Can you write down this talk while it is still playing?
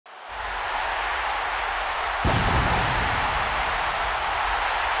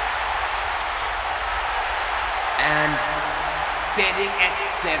standing at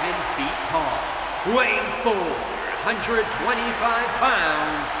 7 feet tall, weighing 425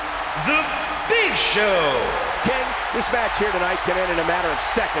 pounds, The Big Show. King, this match here tonight can end in a matter of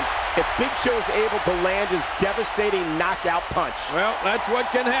seconds if Big Show is able to land his devastating knockout punch. Well, that's what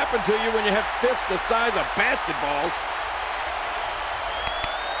can happen to you when you have fists the size of basketballs.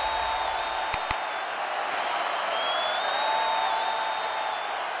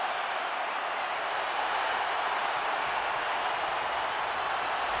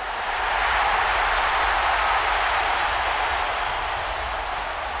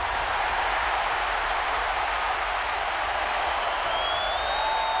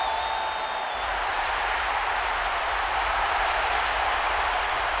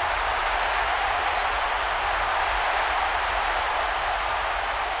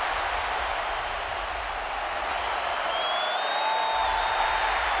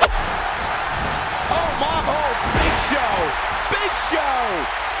 Big Show!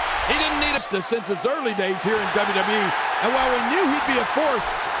 He didn't need us since his early days here in WWE, and while we knew he'd be a force,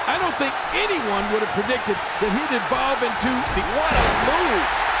 I don't think anyone would have predicted that he'd evolve into the... What a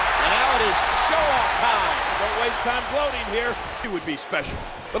move! And now it is show-off time. Don't waste time gloating here. He would be special.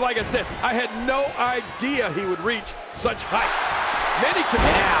 But like I said, I had no idea he would reach such heights. Many could...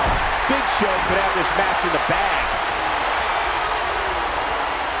 Now, Big Show could have this match in the bag.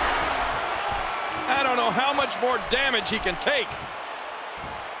 I don't know how much more damage he can take.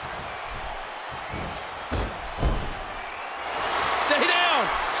 Stay down!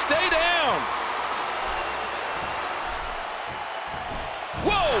 Stay down!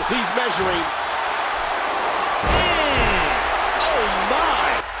 Whoa! He's measuring. Oh,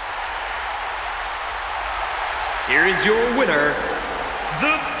 my! Here is your winner,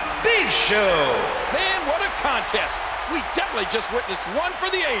 The Big Show. Man, what a contest! We definitely just witnessed one for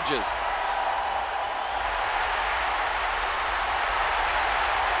the ages.